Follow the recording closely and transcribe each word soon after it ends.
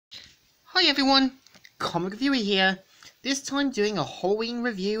Hi everyone, Comic Reviewer here, this time doing a Halloween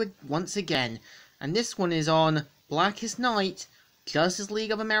review once again, and this one is on Blackest Night, Justice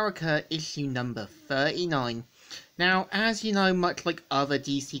League of America, issue number 39. Now, as you know, much like other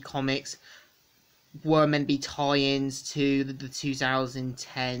DC comics were meant to be tie-ins to the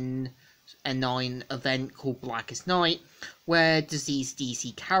 2010 and 9 event called Blackest Night, where deceased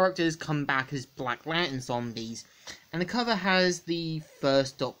DC characters come back as Black Lantern zombies. And the cover has the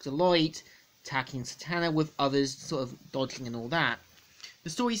first Dr. Light attacking Satana with others sort of dodging and all that. The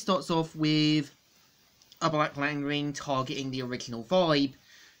story starts off with a Black Lantern ring targeting the original Vibe,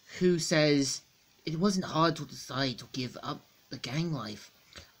 who says, "It wasn't hard to decide to give up the gang life.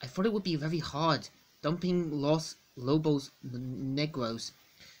 I thought it would be very hard, dumping Los Lobos Negros,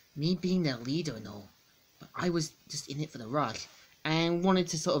 me being their leader and all. But I was just in it for the rush, and wanted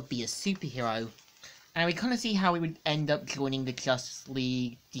to sort of be a superhero." And we kind of see how he would end up joining the Justice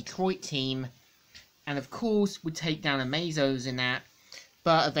League Detroit team, and of course would take down Amazos in that,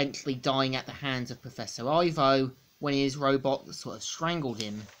 but eventually dying at the hands of Professor Ivo when his robot sort of strangled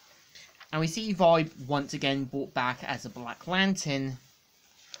him. And we see Vibe once again brought back as a Black Lantern,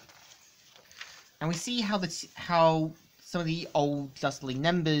 and we see how some of the old Justice League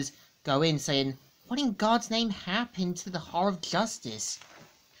members go in saying, "What in God's name happened to the Heart of Justice?"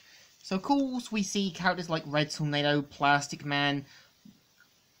 So of course we see characters like Red Tornado, Plastic Man,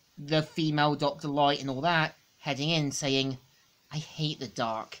 the female Dr. Light and all that heading in saying, "I hate the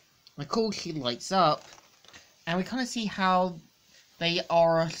dark." And of course she lights up, and we kind of see how they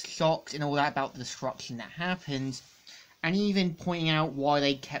are shocked and all that about the destruction that happened, and even pointing out why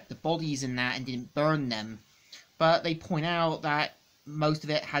they kept the bodies in that and didn't burn them. But they point out that most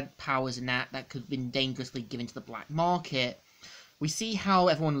of it had powers in that could have been dangerously given to the black market. We see how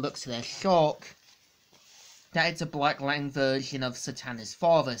everyone looks to their shock that it's a Black Lantern version of Satana's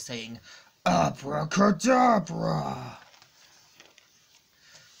father saying, "Abracadabra!"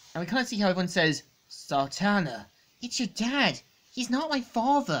 And we kind of see how everyone says, "Satana, it's your dad. He's not my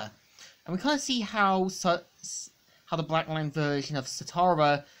father." And we kind of see how the Black Lantern version of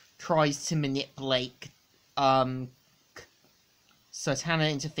Satara tries to manipulate Satana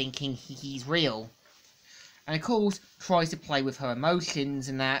into thinking he's real. And of course tries to play with her emotions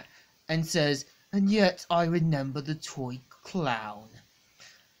and that, and says, "And yet I remember the toy clown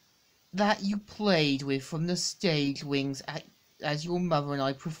that you played with from the stage wings as your mother and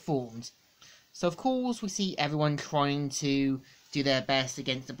I performed." So of course we see everyone trying to do their best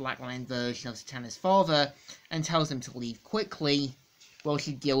against the Black Lantern version of Satana's father, and tells them to leave quickly while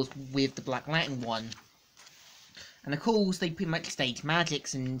she deals with the Black Lantern one. And of course they pretty much stage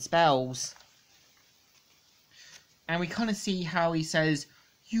magics and spells. And we kind of see how he says,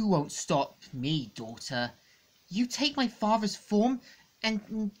 "You won't stop me, daughter. You take my father's form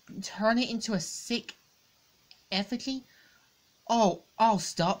and turn it into a sick effigy? Oh, I'll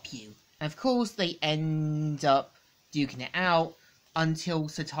stop you." And of course they end up duking it out until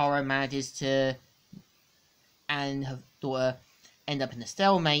Satara manages to and her daughter end up in a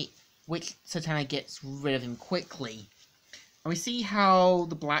stalemate, which Satana gets rid of him quickly. And we see how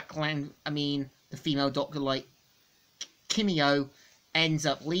the the female Dr. Light, Kimio, ends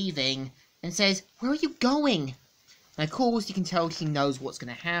up leaving and says, "Where are you going?" And of course you can tell she knows what's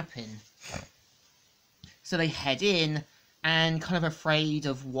going to happen. So they head in and kind of afraid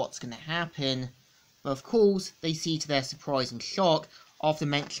of what's going to happen. But of course they see to their surprise and shock, after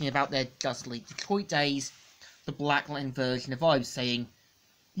mentioning about their Justice League Detroit days, the Black Lantern version of Vibe saying,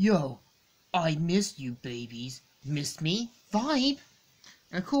 "Yo, I missed you babies. Missed me, Vibe?"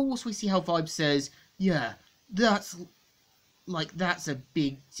 And of course we see how Vibe says, "Yeah, that's a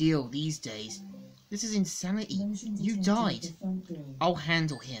big deal these days. This is insanity. You died. I'll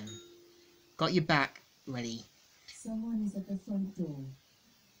handle him. Got your back ready." Someone is at the front door.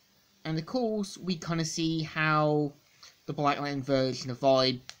 And of course we kind of see how the Black Lantern version of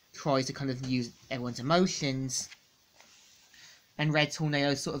Vibe tries to kind of use everyone's emotions, and Red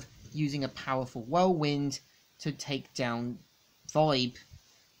Tornado sort of using a powerful whirlwind to take down Vibe,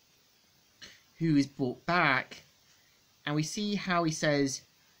 who is brought back. And we see how he says,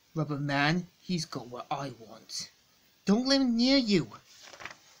 "Rubber Man, he's got what I want. Don't let him near you."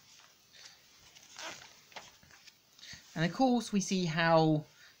 And of course we see how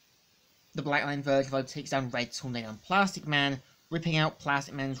the Black Lantern version of Vibe takes down Red Tornado and Plastic Man, ripping out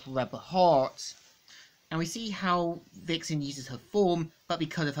Plastic Man's rubber heart. And we see how Vixen uses her form, but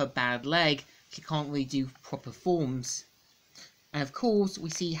because of her bad leg, she can't really do proper forms. And of course we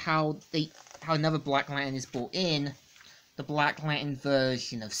see how another Black Lantern is brought in, the Black Lantern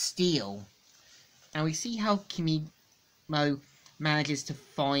version of Steel. And we see how Kimimo manages to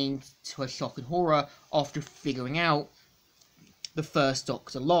find to her shock and horror after figuring out the first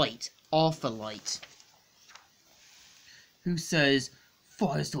Doctor Light, Arthur Light, who says,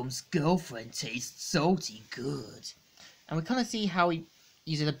 Firestorm's girlfriend tastes salty good. And we kind of see how he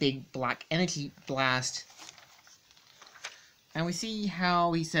uses a big black energy blast. And we see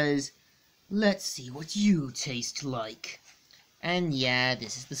how he says, let's see what you taste like. And yeah,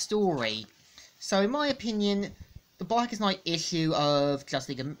 this is the story. So in my opinion, the Blackest Night issue of Justice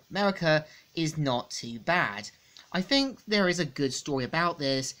League of America is not too bad. I think there is a good story about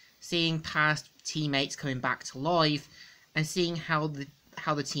this, seeing past teammates coming back to life, and seeing how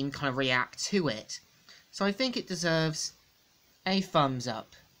the team kind of react to it. So I think it deserves a thumbs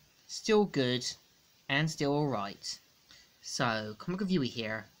up. Still good, and still alright. So, Comic Reviewer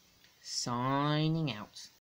here, signing out.